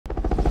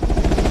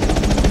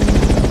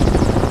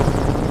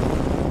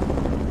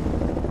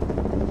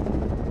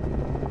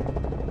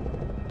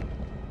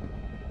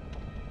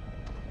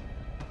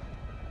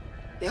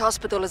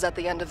hospital is at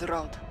the end of the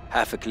road.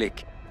 Half a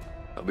click.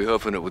 I'll be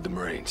hoofing it with the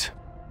Marines.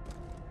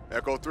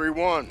 Echo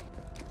 3-1.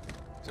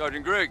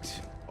 Sergeant Griggs.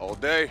 All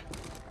day.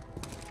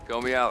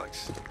 Call me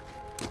Alex.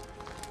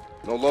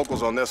 No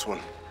locals on this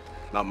one.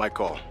 Not my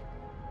call.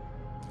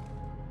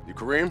 You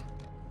Kareem?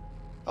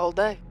 All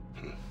day.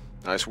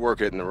 Nice work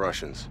hitting the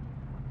Russians.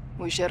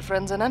 We share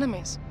friends and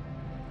enemies.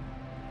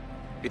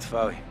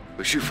 Itfai.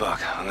 Bashufak,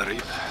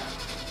 Anarib.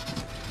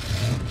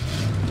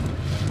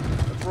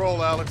 Let's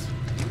roll, Alex.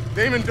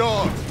 Damon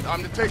dogs,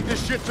 time to take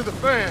this shit to the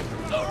fan.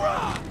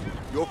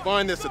 You'll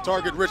find this a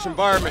target-rich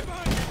environment.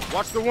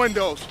 Watch the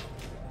windows.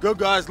 Good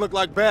guys look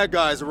like bad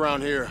guys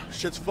around here.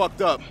 Shit's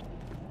fucked up.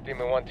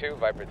 Demon 1-2,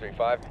 Viper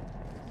 3-5.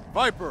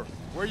 Viper,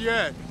 where you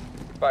at?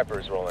 Viper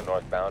is rolling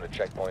northbound at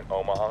checkpoint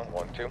Omaha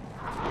 1-2.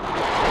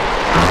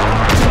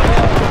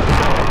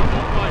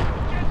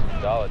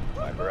 Solid.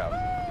 Viper out.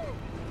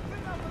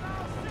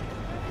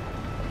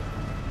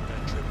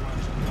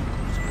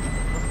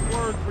 What's the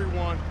word,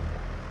 3-1?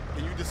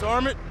 Can you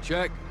disarm it?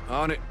 Check.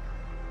 On it.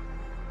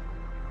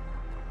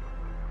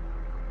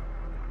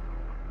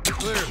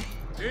 Clear.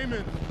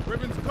 Damon,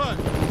 ribbon's cut.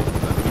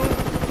 Let's move.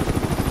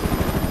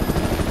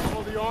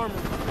 Follow the armor.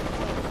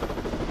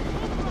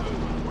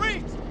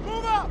 Reach!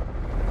 Move up!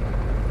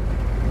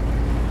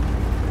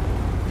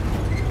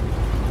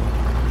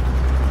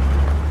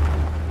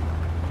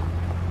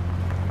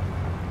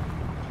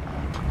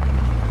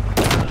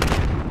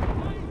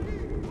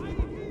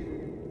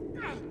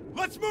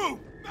 Let's move!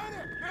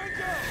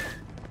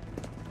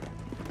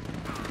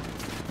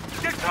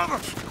 Get cover!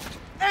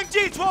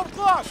 MG, 12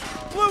 o'clock!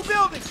 Blue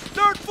building,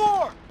 3rd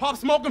floor! Pop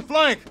smoke and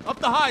flank, up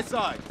the high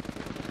side.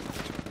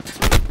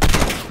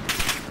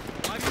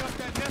 Lighting up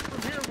that nest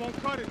from here won't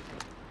cut it.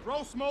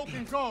 Throw smoke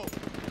and go.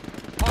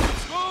 Pop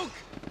smoke!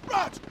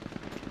 Raj!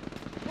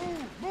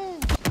 Move,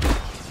 move!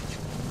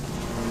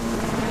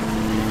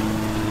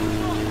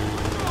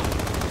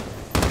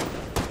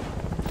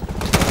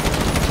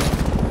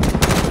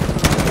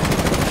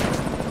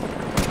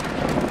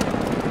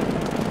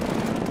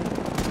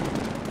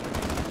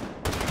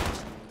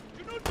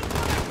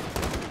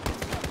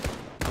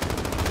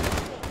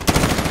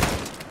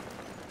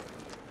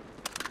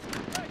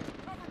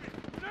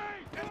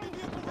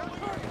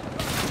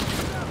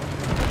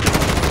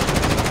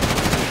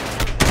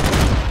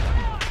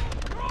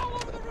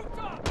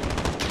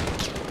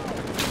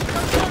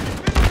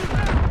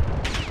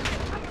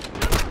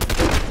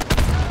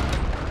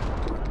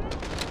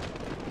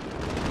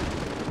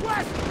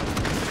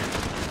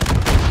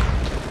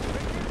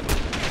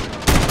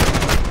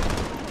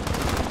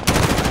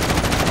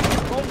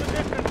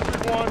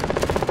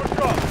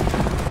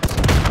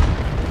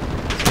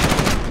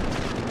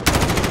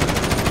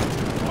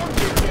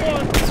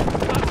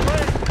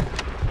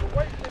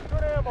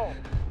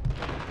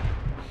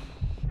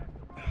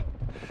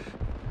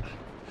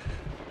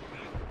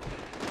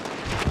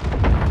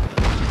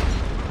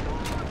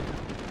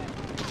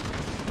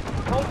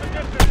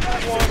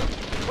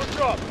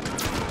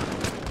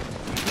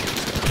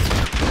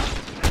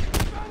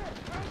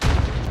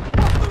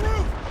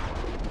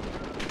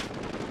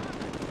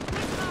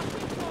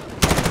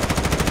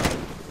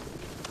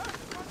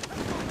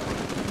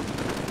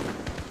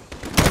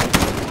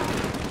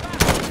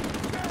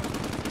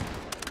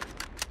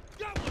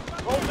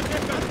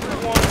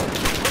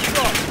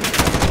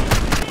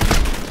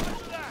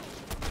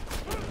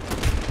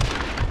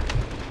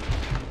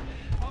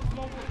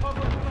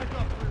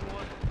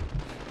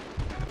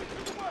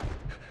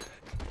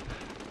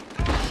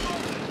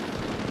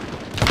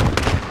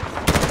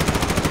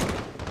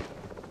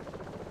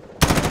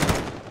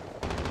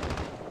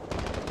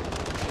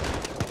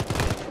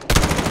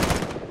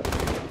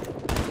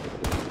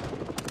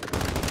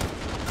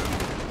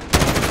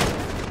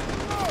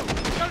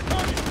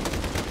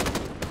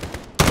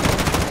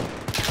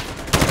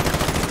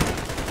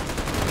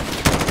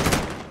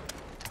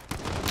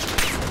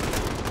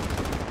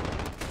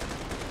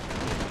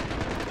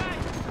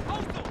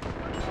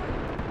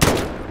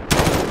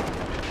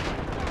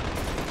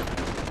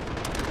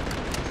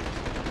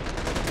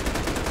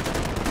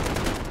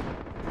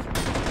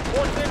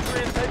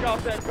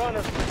 Off that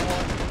gunner,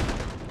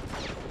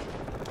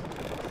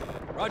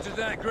 3-1. Roger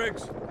that,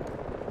 Griggs.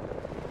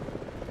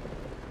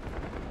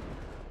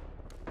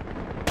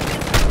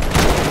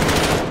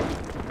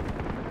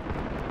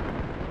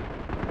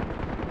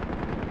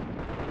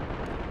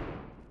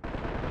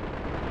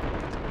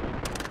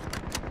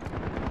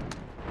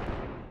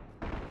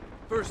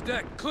 First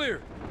deck,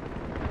 clear.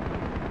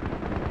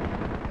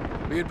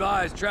 Be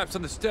advised, traps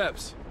on the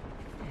steps.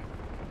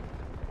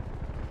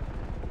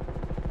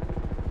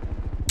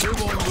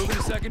 Moving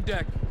to second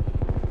deck.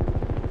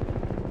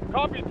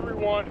 Copy,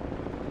 3-1.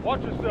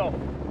 Watch yourself.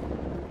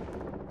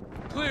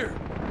 Clear.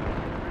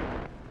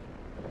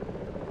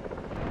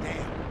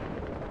 Damn.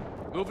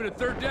 Moving to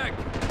third deck.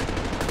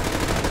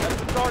 That's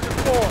the target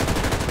floor.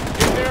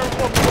 Get there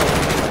and look for it.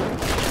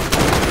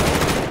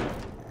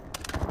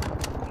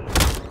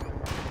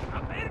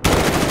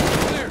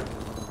 Clear.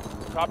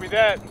 Copy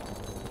that.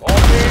 All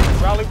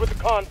teams, rally with the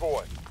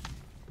convoy.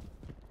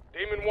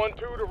 Demon 1-2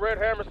 to Red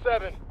Hammer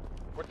 7.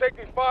 We're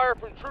taking fire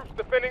from troops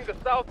defending the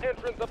south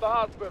entrance of the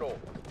hospital.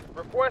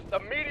 Request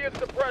immediate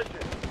suppression.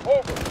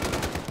 Over.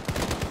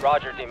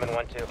 Roger, Demon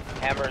 1-2.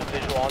 Hammer is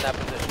visual on that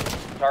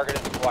position. Target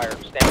is acquired.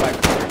 Stand by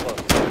for clear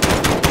close.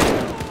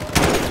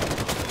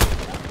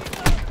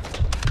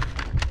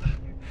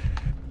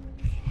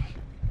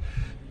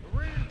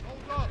 Marines,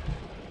 hold up.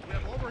 We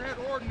have overhead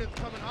ordnance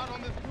coming hot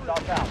on this group.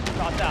 Shots out.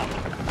 Shots out.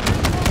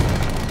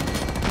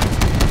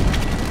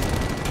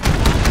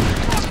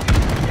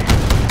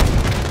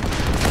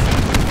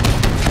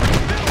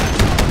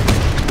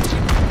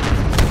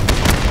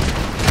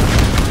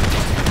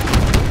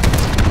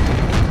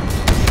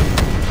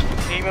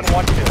 Demon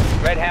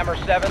 1-2. Red Hammer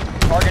 7.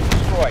 Target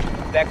destroyed.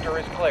 Vector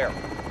is clear.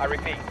 I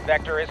repeat,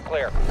 vector is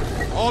clear.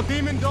 All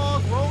Demon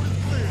Dogs, road is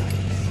clear.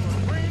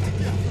 Marines,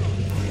 get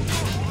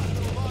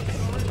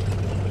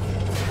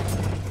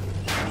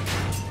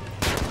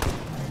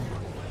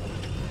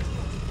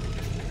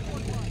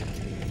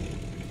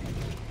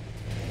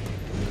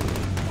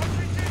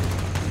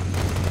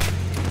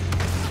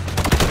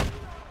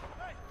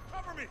Hey,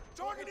 cover me!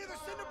 Target near the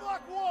cinder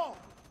block wall!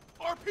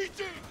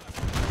 RPG!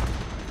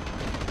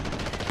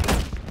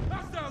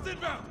 Hostiles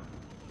inbound!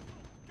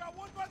 Got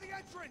one by the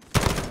entrance!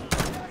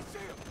 Yeah, I see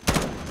him!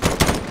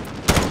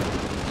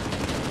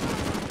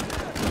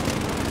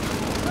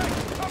 Hey,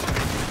 cover me!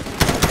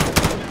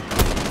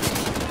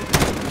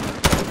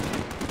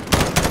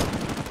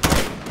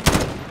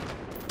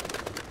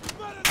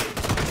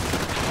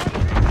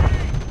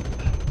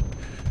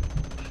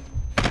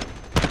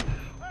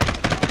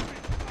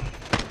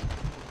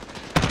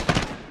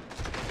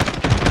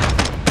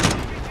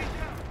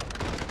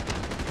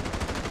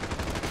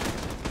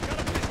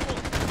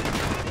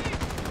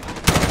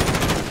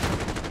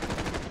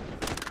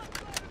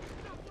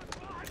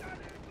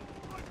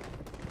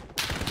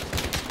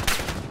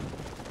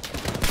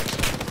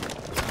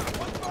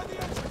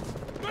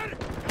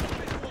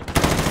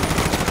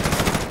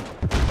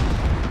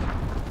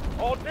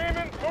 all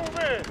demons, move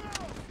in!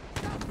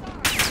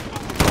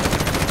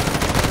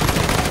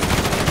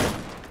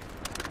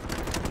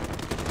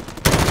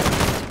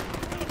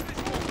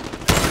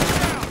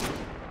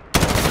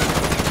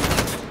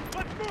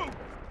 Let's move!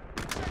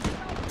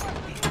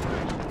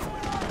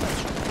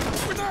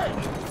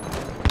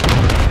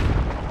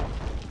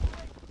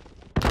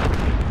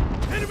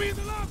 Enemy in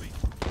the lobby!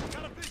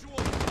 Got a visual!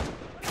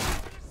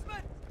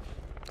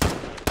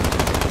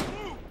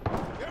 Move!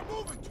 They're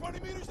moving 20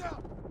 meters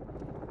out!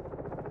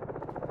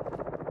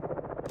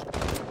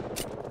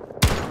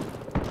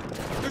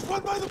 There's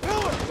one by the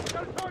pillar!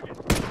 Got a target!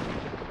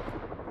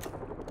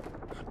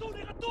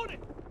 Gattuni!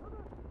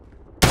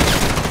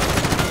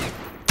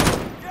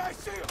 Yeah, I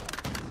see him!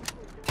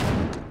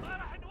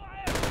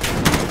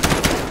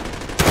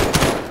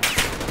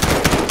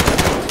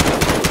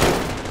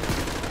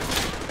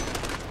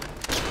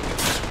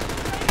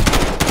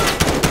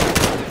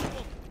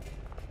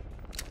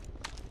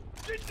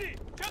 جدي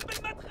جنب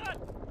المدخل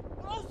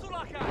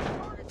اوصلك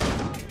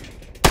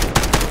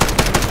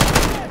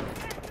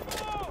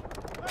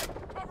Hey,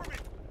 cover me!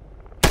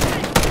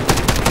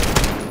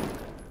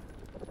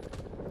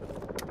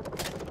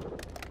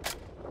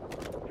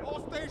 All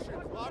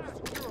stations, lobby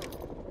secure.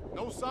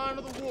 No sign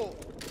of the wolf.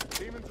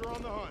 Demons are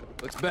on the hunt.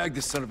 Let's bag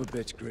this son of a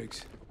bitch,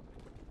 Griggs.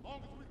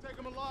 Long as we take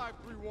them alive,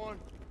 3-1.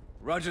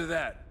 Roger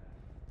that.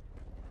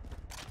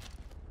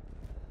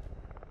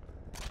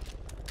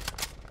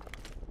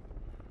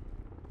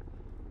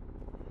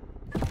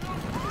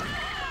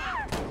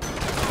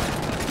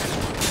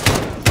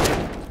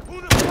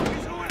 Who the fuck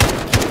is who?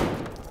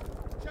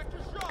 Check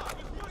your shot!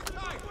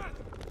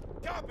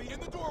 Copy, in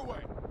the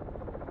doorway!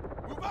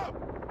 Move out!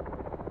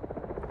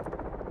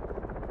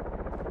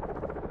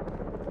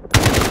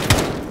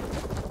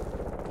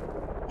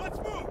 Let's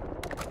move!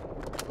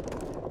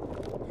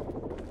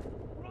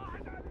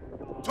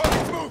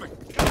 Target's moving!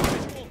 Got a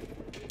visual!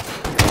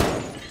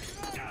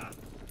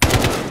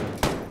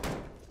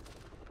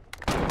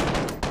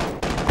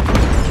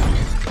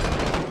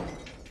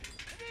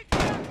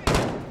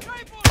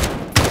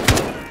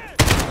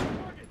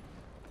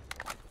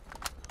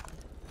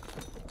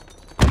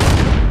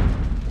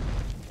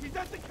 He's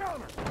at the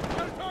counter!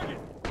 Got a target!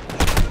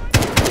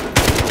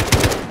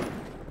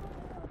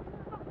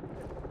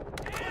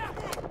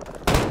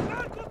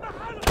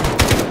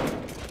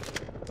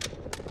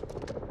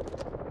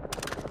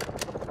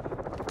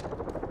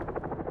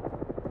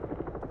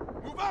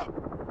 Move out!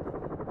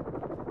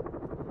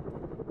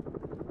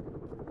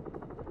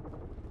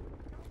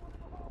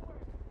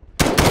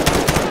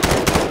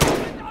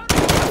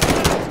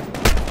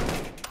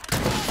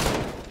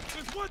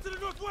 There's one to the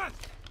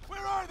northwest!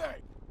 Where are they?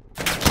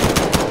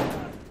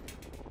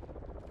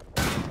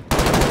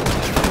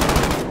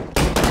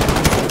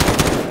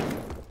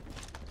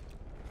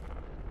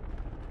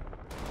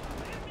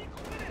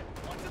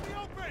 One's in the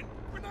open!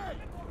 Grenade!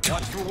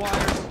 Watch for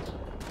wires.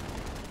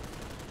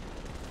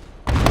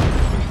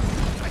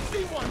 I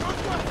see one!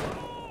 Northwest!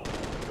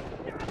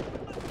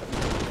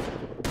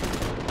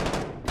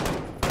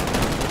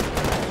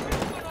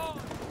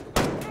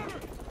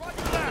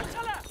 Roger that!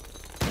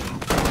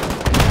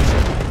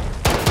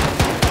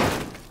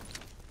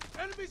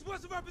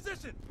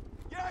 Listen!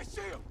 Yeah, I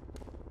see him!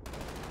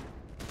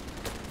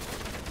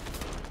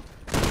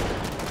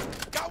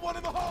 Got one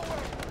in the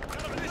hallway!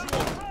 Got a visual!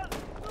 Got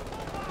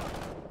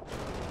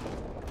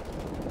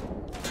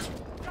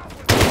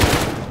one!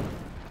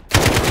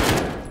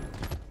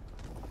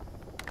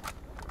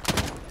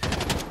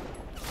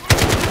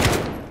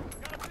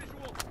 Got a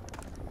visual!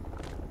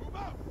 Move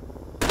out!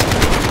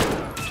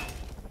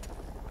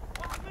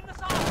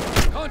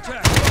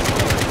 Contact!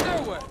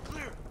 Stairway!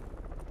 Clear!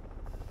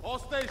 All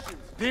stations.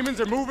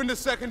 Demons are moving to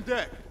second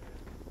deck.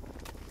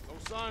 No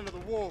sign of the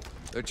wolf.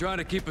 They're trying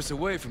to keep us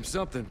away from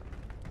something.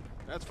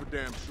 That's for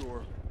damn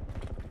sure.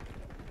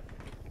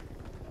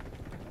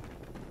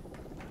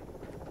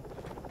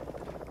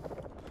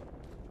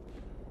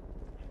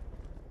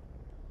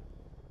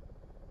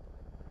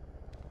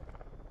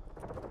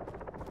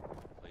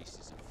 Place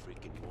is a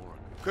freaking morgue.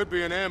 Could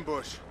be an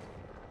ambush.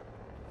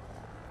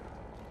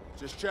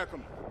 Just check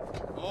them.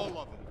 All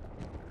of them.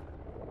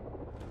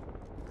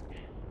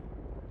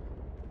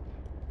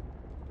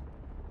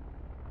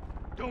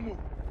 Don't move.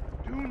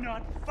 Do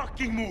not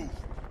fucking move.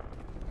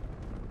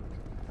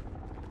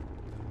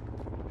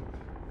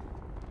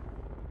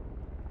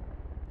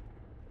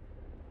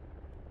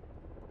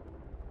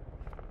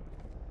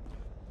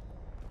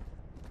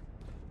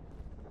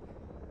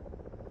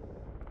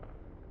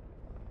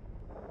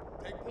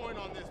 Take point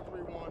on this,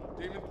 3-1.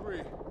 Demon 3.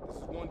 This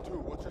is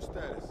 1-2. What's your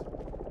status?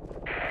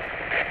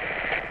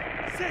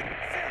 Sit!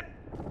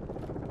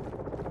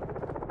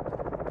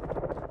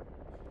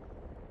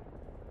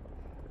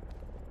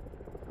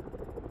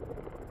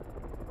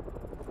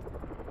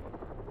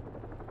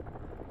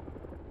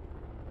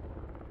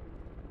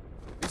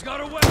 He's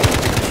got a weapon!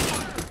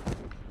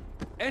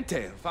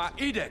 Ente, fa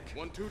idek.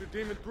 1-2 to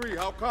Demon 3.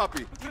 How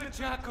copy?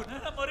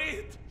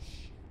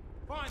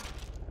 Fine.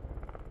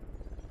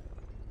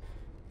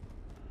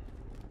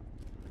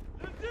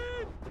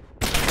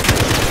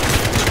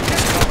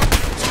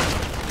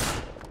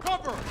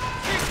 Cover!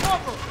 Take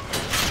cover!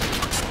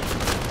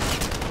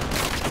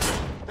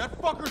 That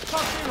fucker's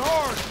tucked in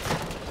hard!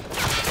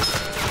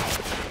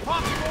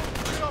 Possible,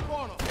 get up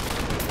on him!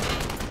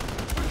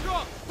 Push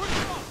up! Push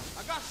up! I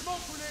got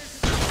smoke grenades!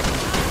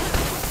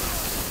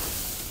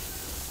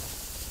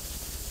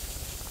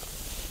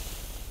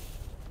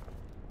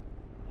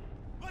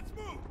 Let's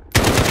move!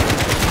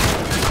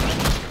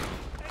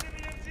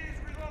 Enemy MG is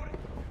reloading!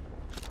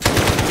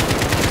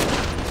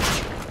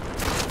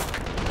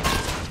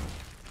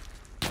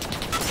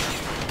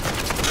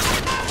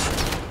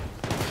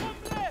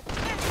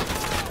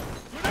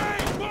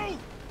 Grenade! Move!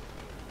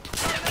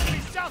 Got an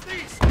enemy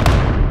southeast!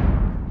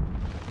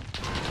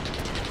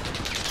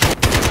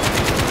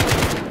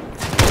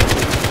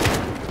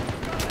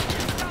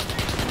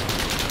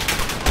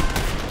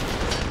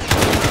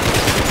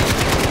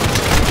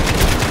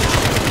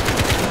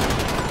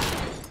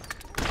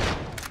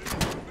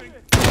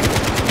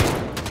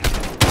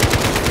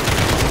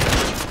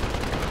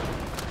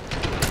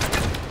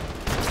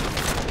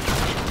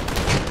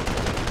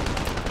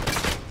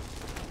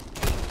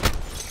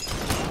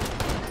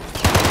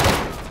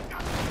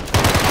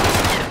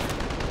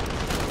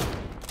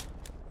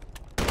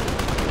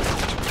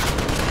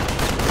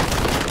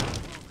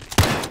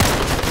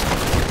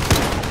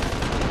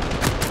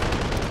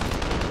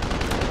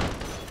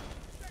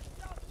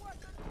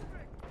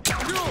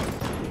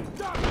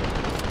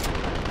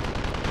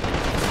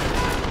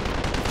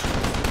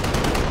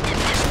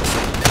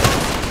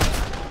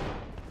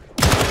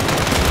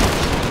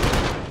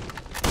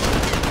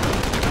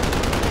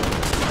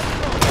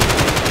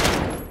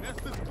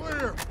 Nest is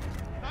clear!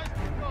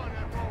 Nicely done,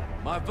 Admiral!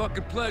 My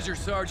fucking pleasure,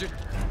 Sergeant.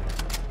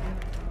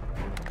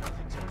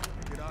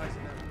 Get eyes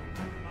on that.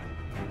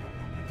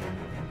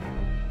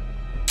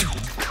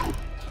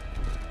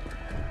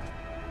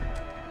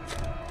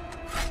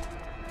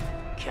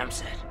 Camp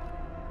set.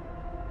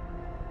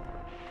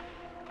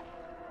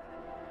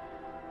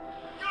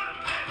 Your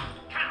men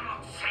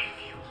cannot save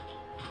you.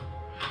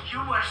 You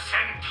were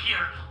sent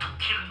here to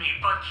kill me,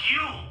 but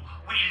you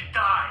will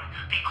die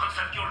because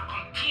of your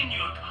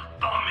continued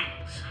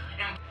bombings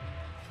and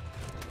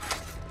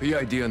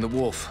PID on the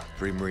wolf.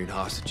 3 Marine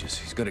hostages.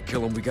 He's gonna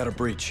kill him. We got a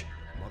breach.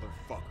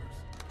 Motherfuckers.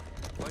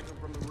 Flank them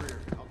from the rear.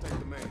 I'll take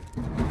the main.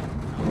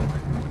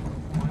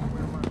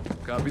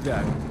 Copy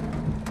that.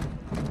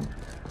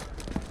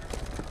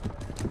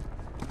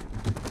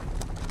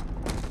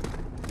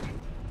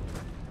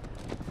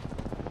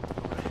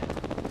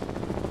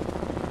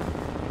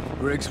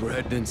 Briggs, we're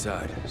heading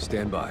inside.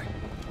 Stand by.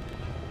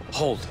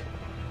 Hold.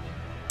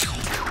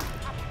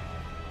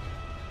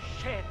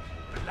 shed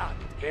blood.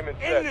 Demon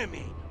set.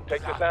 Enemy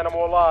Take blood. this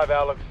animal alive,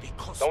 Alex.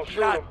 Because Don't shoot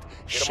blood him. Get him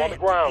on shed the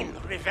ground.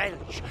 in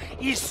revenge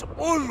is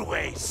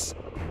always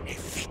a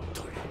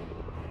victory.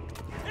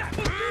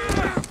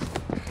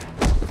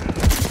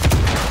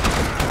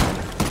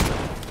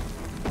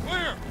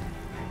 Clear!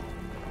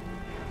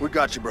 We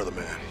got you, brother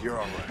man. You're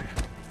all right.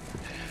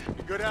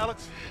 You good,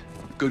 Alex?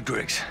 Good,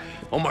 Griggs.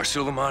 Omar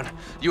Suleiman,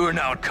 you are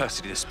now in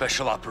custody of the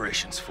Special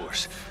Operations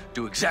Force.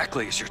 Do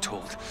exactly as you're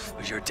told,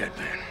 or you're a dead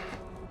man.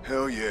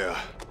 Hell yeah.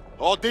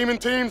 All Demon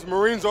teams,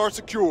 Marines are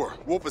secure.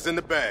 Wolf is in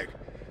the bag.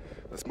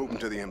 Let's move him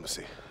to the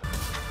embassy.